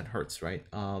 10% hurts, right?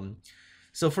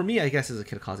 So for me, I guess as a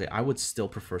Kitakaze, I would still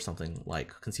prefer something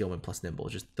like Concealment plus Nimble.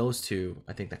 Just those two,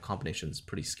 I think that combination is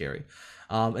pretty scary.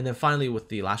 And then finally, with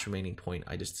the last remaining point,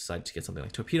 I just decided to get something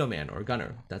like Torpedo Man or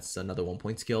Gunner. That's another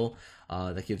 1-point skill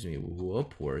that gives me,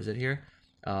 whoop, where is it here?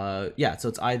 Yeah, so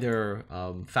it's either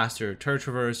faster turret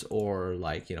traverse or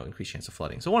like, you know, increased chance of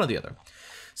flooding. So one or the other.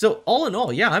 So all in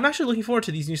all, yeah, I'm actually looking forward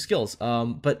to these new skills.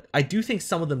 But I do think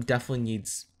some of them definitely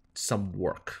needs some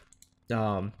work.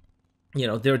 You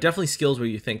know, there are definitely skills where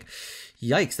you think,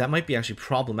 yikes, that might be actually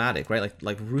problematic, right?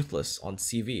 Like Ruthless on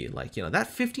CV, like, you know, that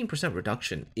 15%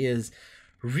 reduction is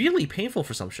really painful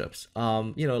for some ships.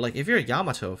 You know, like if you're a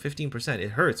Yamato, 15%,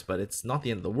 it hurts, but it's not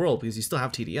the end of the world because you still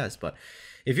have TDS. But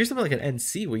if you're something like an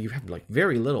NC where you have like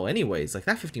very little anyways, like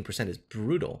that 15% is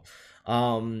brutal.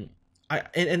 And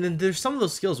then there's some of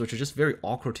those skills which are just very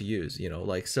awkward to use, you know,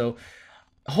 like, so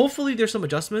hopefully there's some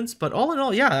adjustments, but all in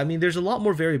all, yeah, I mean, there's a lot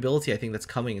more variability I think that's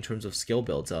coming in terms of skill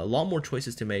builds, a lot more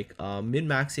choices to make.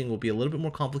 Min-maxing will be a little bit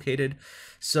more complicated,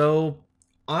 so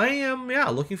I am, yeah,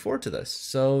 looking forward to this.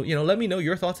 So, you know, let me know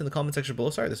your thoughts in the comment section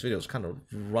below. Sorry, this video is kind of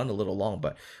run a little long,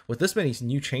 but with this many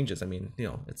new changes, I mean, you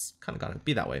know, it's kind of got to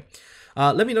be that way.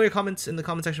 Let me know your comments in the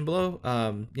comment section below.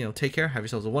 You know, take care, have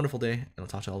yourselves a wonderful day, and I'll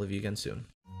talk to all of you again soon.